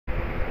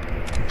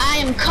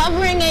am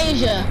covering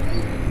Asia.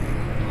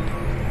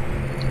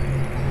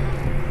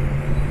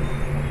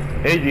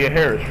 Asia, your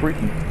hair is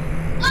freaky.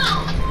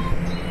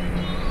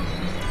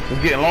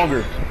 It's getting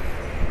longer.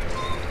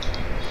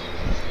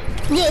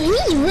 Yo,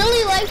 he's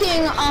really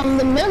liking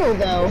the middle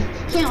though.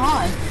 Can't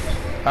lie.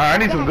 Alright, I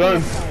need some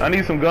guns. I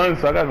need some guns,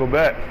 so I gotta go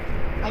back.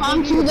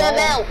 Come to the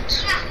belt.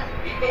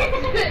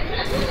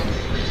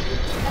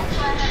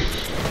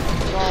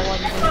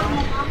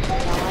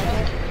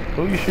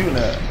 Who you shooting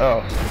at?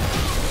 Oh.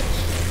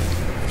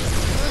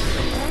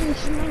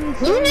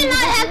 You did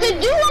not have to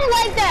do him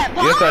like that,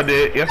 Pop. Yes, I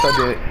did. Yes, I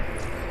did.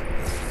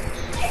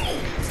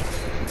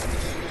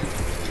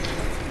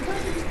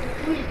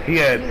 He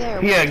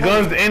had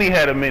guns and he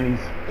had a minis.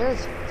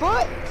 There's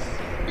foot.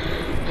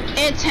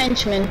 It's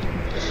henchmen.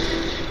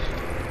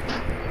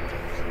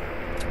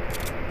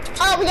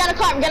 Oh, we got a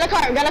car. We got a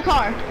car. We got a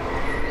car.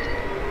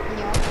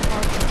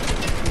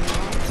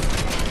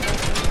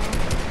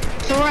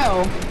 For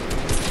real.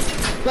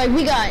 Like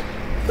we got.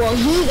 Well,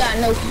 he got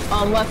no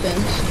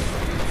weapons.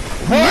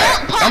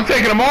 What? I'm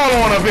taking them all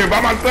on up here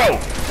by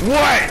myself.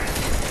 What?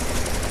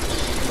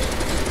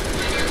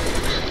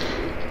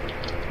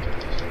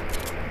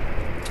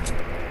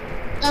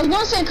 I was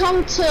gonna say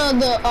come to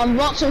the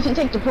vault so we can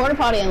take the porta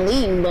potty and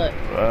leave, but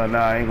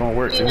nah, ain't gonna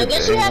work. I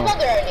guess you have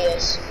other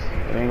ideas.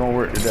 It ain't gonna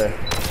work today.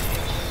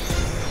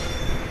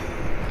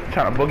 I'm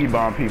trying to boogie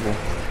bomb people.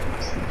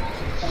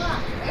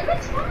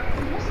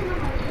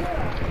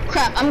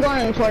 Crap, I'm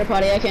going in the porta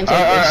potty. I can't take this.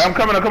 Alright, I'm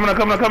coming.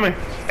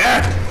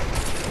 Ah!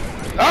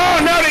 Oh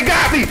no, they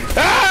got me!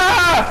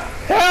 Ah!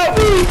 Help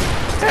me!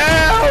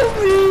 Help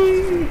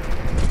me!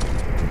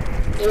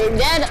 You're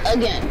dead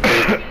again.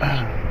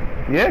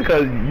 Yeah,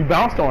 cause you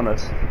bounced on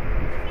us.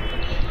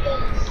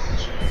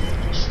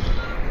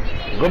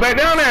 Go back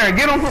down there and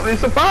get them and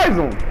surprise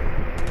them.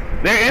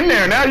 They're in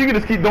there now. You can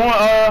just keep doing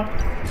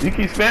you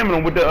keep spamming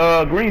them with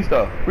the green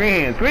stuff. Green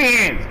hands, green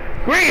hands,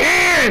 green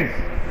hands.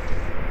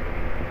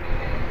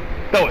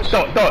 Throw it.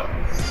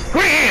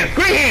 Green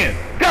hands,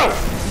 go.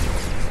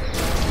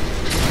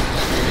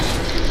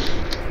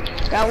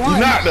 Got one. You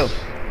knocked them.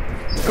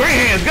 Green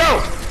hands,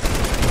 go.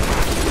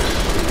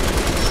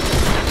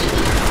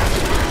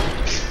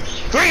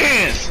 Green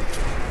hands.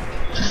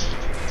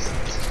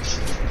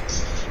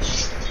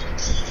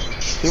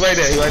 He right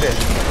there.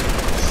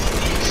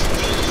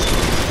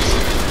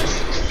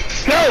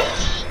 Go.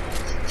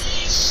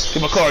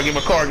 Get my card. Get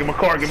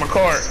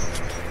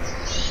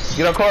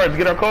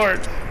our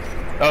cards.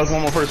 That was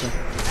one more person.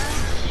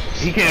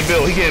 He can't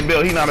build.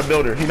 He's not a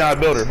builder. Go.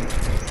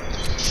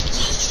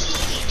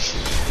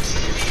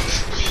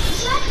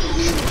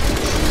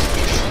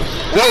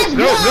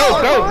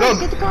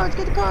 Get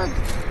the cards.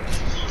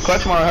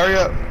 Clutch mine, hurry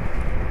up.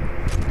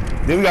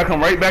 Then we gotta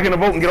come right back in the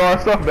boat and get all our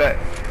stuff back.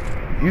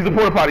 Use the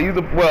porta potty. Use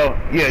the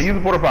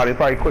porta potty. It's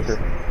probably quicker.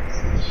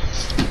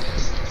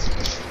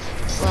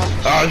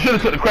 I should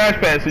have took the crash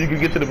pad so you could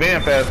get to the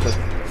van faster.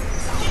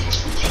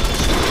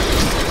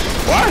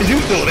 Why is you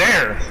still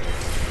there?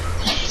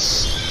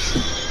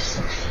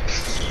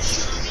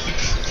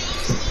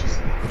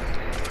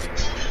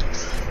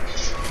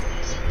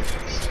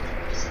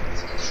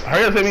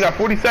 Hurry up, say we got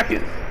 40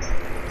 seconds.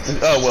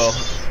 Oh well.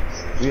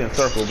 We in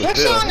circle, but we're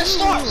still in the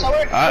storm, so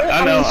we're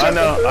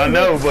I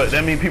know, but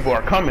that means people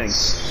are coming.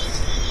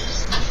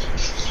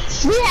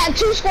 We had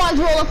 2 squads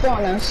roll up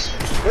on us.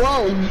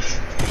 Whoa.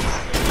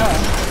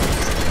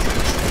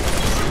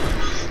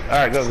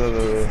 Alright, go.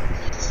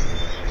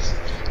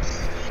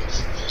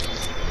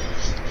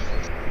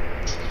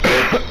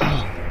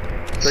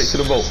 Straight to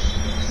the boat.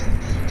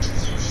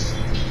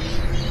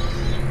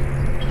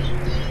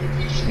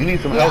 You need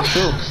some help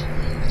too.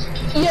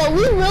 Yo,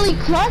 we really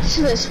clutched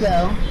this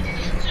though.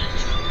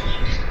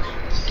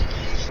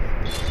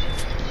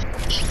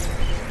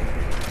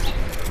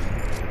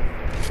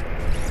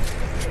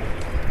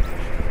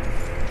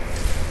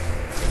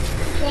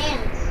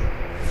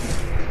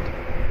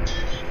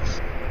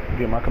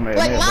 Get my command.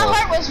 Like my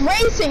heart was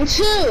racing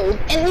too,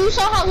 and you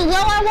saw how low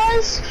I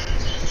was,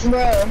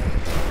 bro.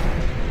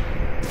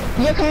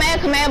 Your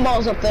command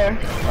ball's up there.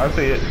 I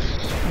see it.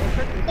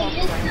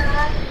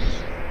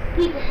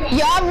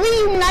 Y'all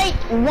reunite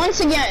once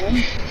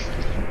again.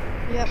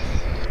 Yep.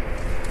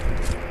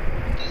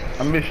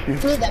 I missed you.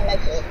 Need that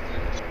method.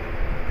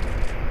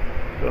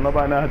 Don't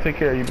nobody know how to take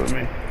care of you but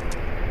me.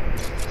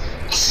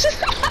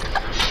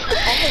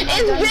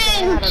 It's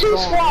been 2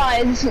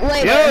 squads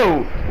later.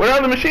 Yo, where the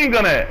other machine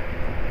gun at?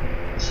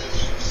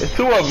 It's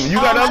 2 of them. You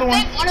got the other one?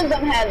 I think one of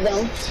them had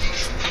them.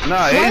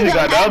 Nah, Asia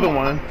got the other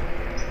one.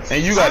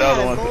 And you got the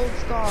other one.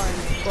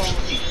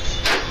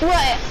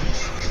 What?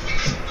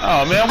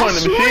 Oh man, I wanted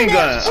the machine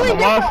gun. I'm a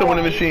monster with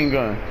a machine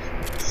gun.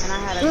 And I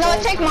had a no,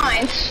 take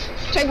mine.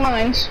 Take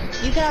mine.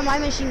 You can have my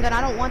machine gun.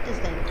 I don't want this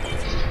thing.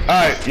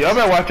 Alright, y'all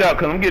better watch out,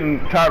 cause I'm getting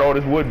tired of all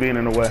this wood being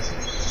in the way.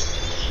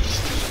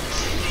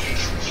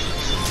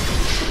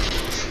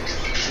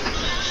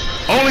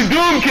 Only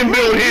Doom can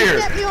build here.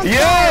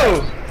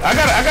 Yo, I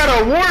got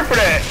an award for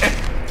that.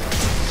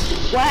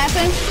 What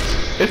happened?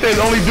 It says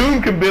only Doom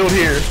can build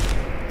here.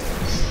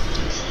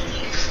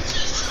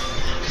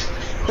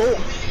 cool.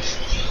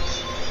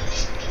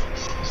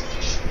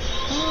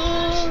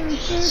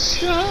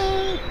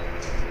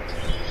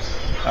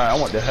 Alright, I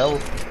want the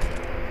health.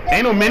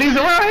 Ain't no minis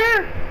around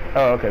here?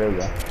 Oh, okay, there we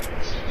go.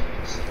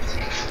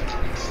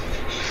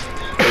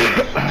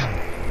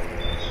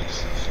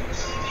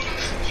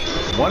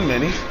 One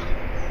mini.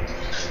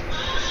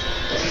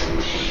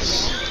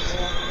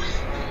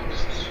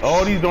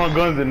 All these darn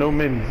guns and no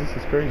minis. This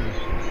is crazy.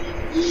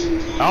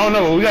 I don't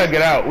know, but we gotta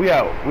get out. We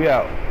out.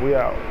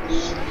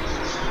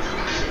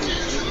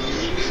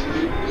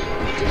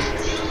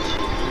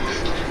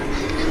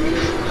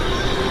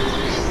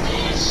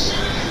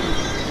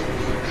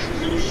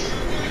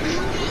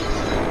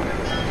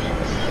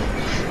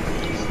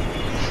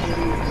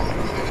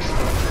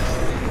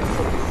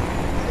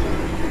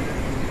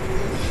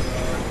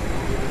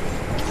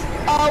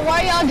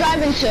 Where y'all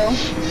driving to?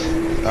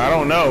 I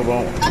don't know,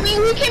 but I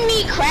mean, we can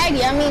meet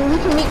Craggy.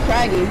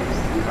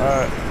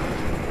 alright.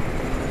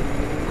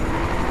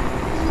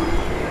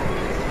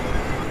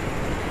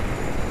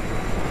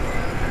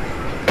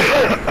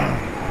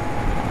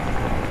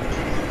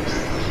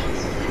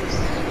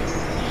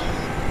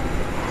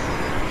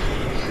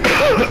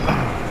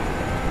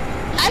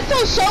 I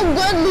feel so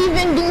good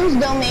leaving Doom's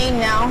Domain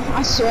now,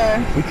 I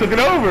swear. We took it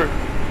over.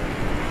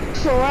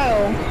 For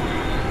real.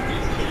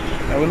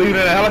 And we're leaving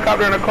in a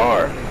helicopter and a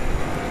car.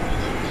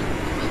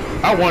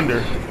 I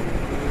wonder.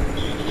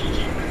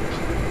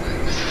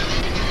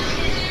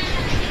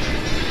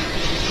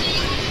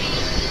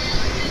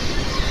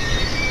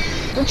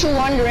 What you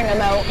wondering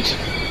about?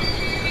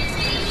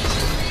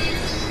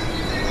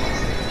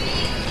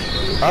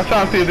 I was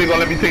trying to see if they're gonna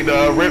let me take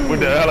the rip with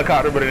the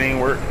helicopter, but it ain't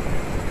work.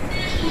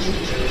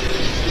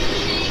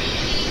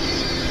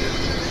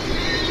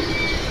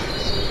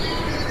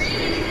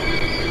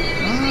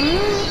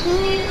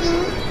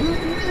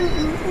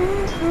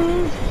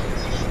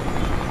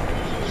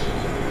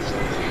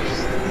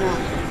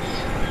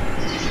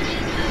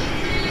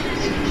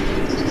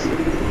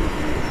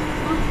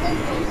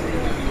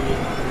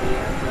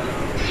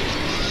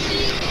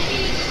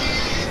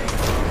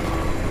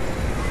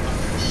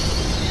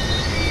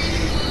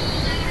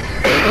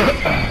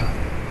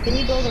 Can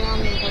you build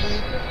around me and cover me?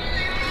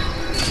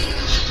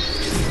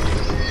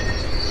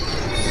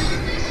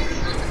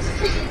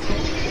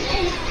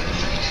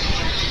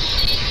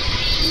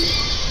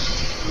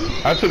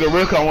 I took a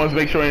risk. I wanted to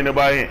make sure ain't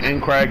nobody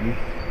in Craggy.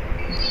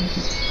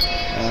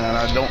 And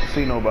I don't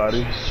see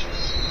nobody.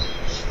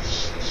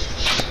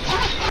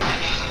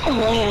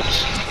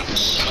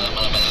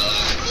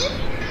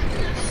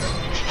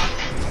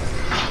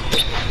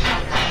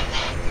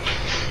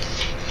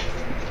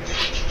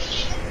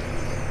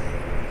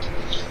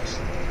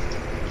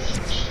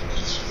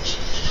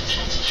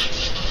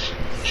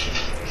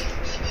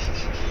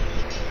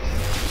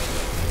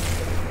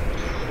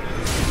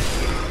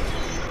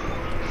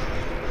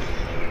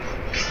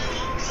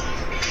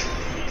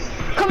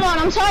 Come on,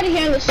 I'm tired of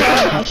hearing the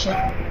slow motion.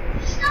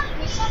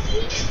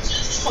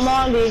 Come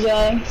on,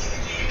 DJ.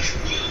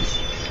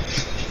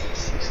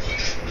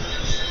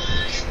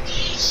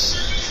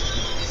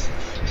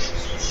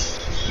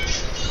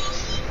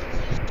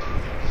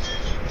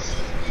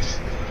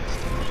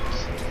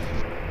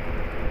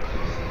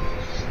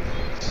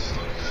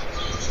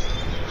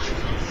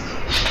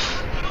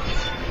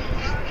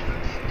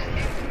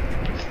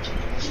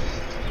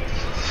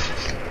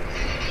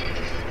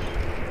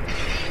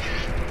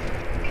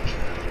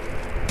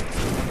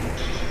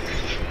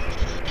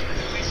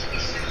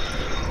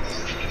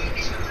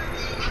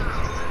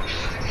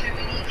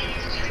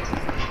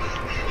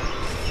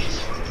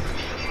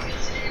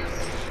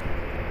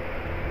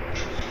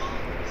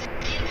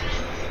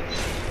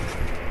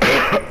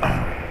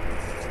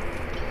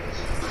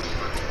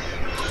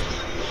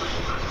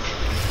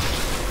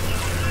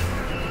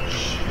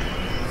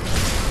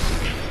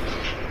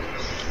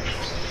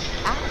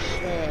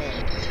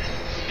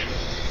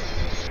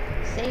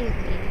 Save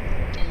me.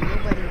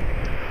 Nobody.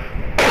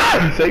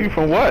 Save you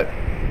from what? I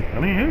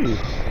didn't hear you.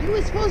 You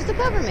were supposed to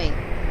cover me.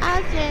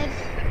 I said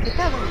to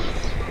cover me.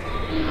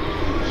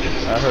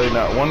 I heard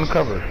not one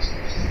cover.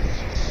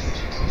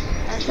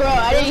 Bro,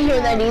 I didn't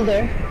hear that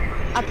either.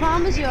 I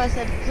promise you I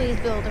said please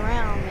build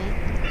around me.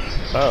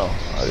 Oh,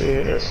 I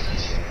didn't hear it.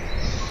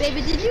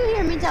 Baby, did you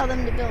hear me tell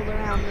them to build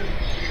around me?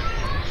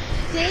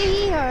 Say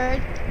he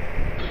heard.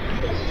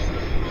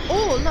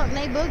 Oh, look,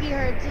 Nate Boogie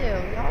heard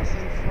too. Y'all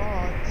some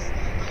frauds.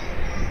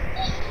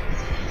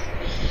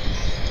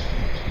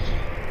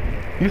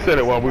 You said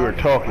it while we were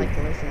talking. Like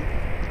to listen.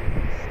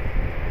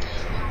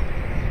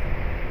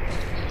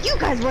 You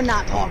guys were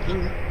not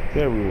talking.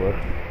 Yeah, we were.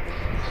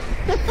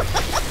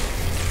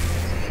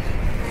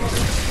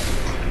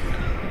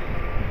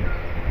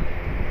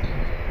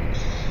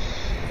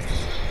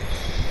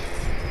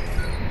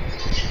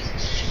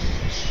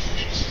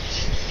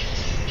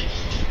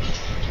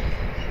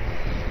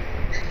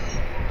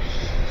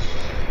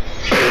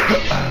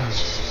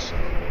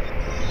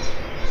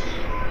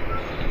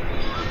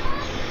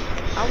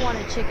 I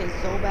wanted chicken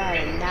so bad,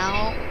 and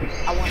now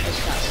I want the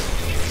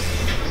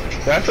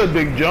stuff. That's a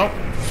big jump.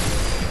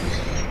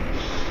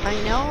 I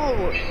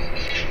know.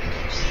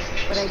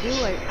 But I do,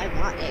 I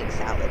want egg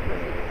salad,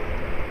 right?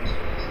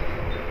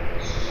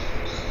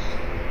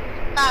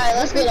 Alright,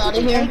 let's get out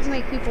of here. Eggs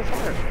make people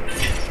fart.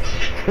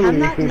 I'm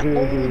not an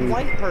old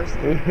white person.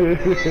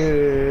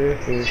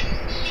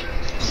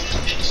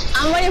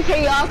 I'm waiting for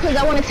y'all because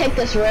I want to take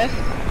this rift.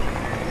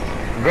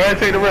 Go ahead and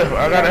take the rift.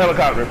 I got a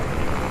helicopter.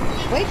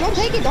 Wait, don't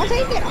take it, don't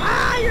take it.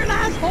 Ah, you're an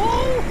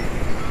asshole.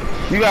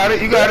 You got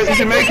it, you got it. You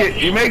can make it.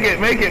 You make it,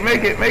 make it,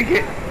 make it, make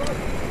it.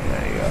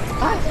 There you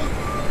go.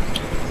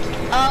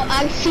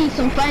 I see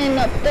some fighting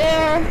up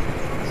there.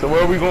 So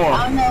where are we going?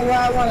 I don't know where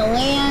I want to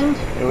land.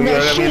 You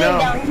gotta let me know.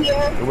 Down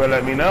here. You better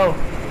let me know.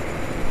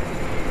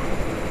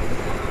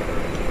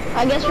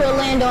 I guess we'll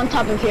land on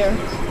top of here.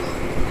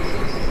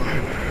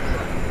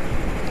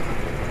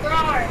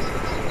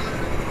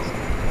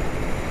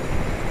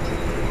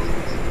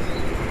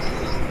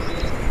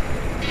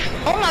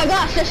 Oh my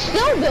gosh, they're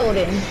still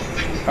building.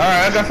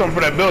 Alright, I got something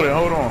for that building.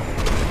 Hold on.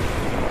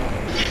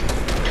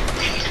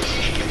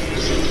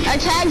 I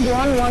tagged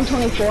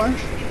 124.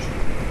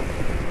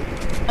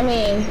 I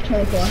mean,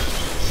 24.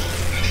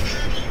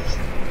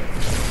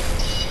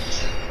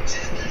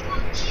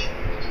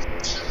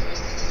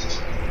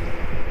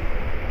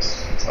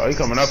 Oh, he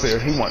coming up here.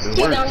 He want this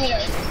Get work. down here.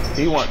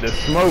 He want this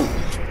smoke.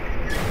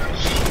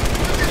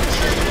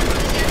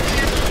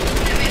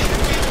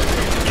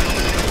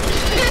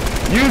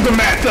 Use the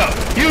mats up.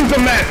 Use the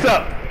mats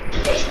up.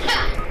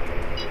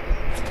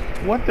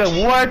 What the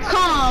what?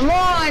 Come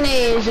on,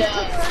 Asia.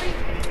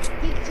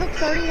 He took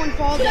 31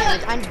 fall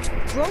damage. I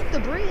broke the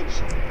bridge.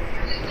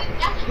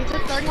 He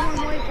took 31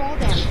 more fall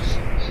damage.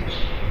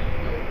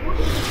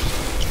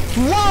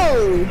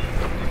 Whoa!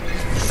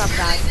 Stop,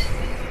 guys.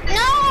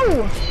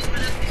 No!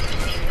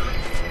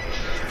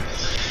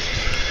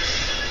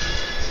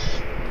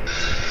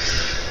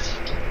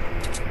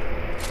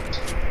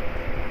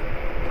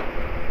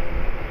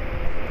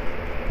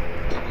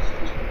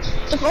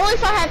 If only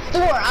if I had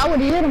Thor, I would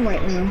hit him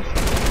right now.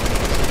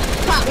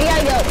 Pop, we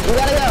gotta go. We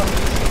gotta go.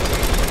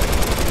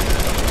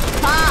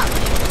 Pop,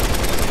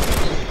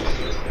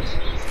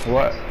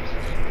 What?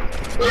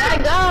 we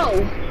gotta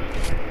go.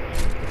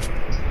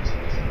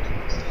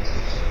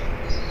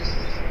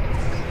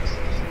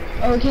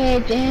 Okay,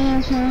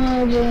 dance for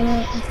a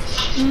minute.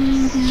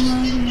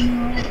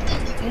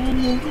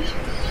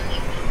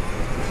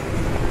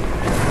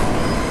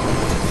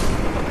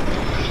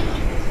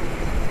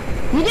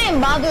 You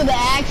didn't bother to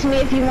ask me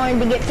if you wanted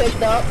to get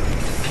picked up.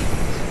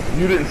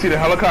 You didn't see the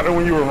helicopter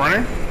when you were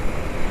running?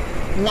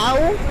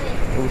 No.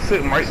 It was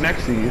sitting right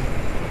next to you.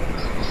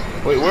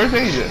 Wait, where's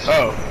Asia?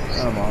 Oh,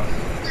 come on.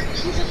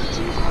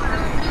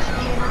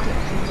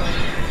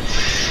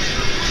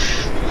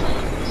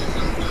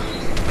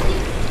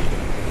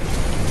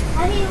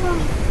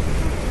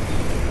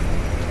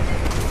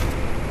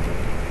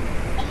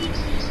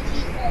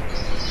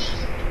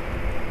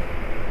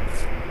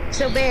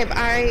 So, babe,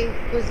 I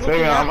was looking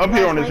Baby, I'm up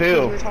here on this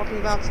hill. We were talking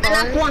about I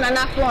stars. knocked one, I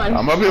knocked one.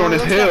 I'm up here on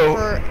this hill.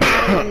 For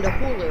adding to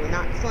Hulu,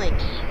 not Sling.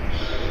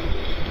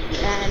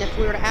 And if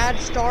we were to add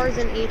stars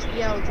and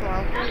HBO to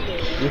our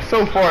Hulu, You're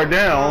so far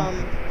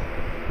down.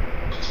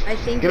 I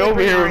think Get it would over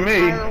bring here our with me.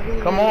 entire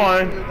Hulu Come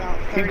on. to about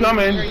Keep $30,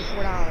 coming.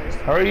 $34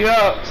 Hurry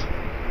up.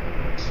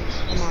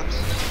 a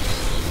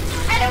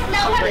month. I don't know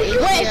how to do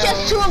it. Wait, it's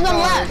just two of them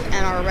Stars, left.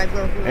 And our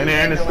regular Hulu. And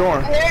they're in the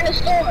storm. They're in the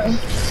storm.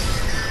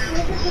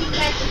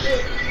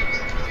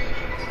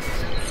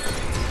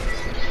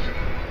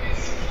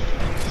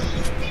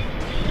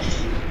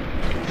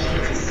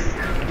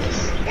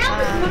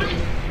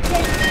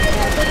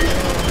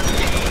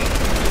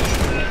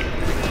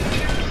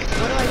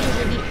 What do I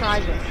usually eat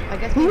fries with? I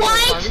guess maybe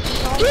What? barbecue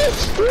sauce? He's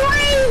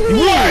spraying me!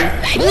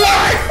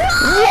 What?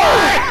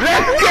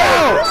 Let's go!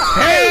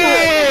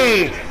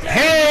 Hey!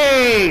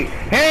 Hey!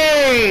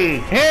 Hey!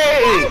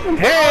 Hey!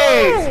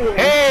 Hey!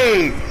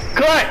 Hey!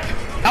 Clutch!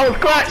 I was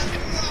clutch!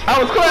 I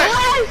was clutch!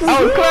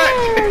 I was clutch!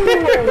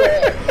 You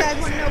guys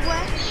wanna know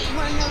what? You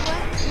wanna know what?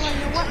 You wanna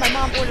know what? My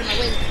mom ordered my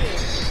wings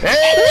too.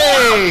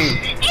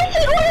 Hey!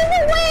 Ethan, order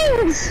the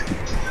wings!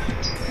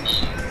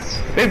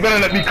 They better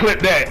let me clip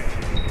that.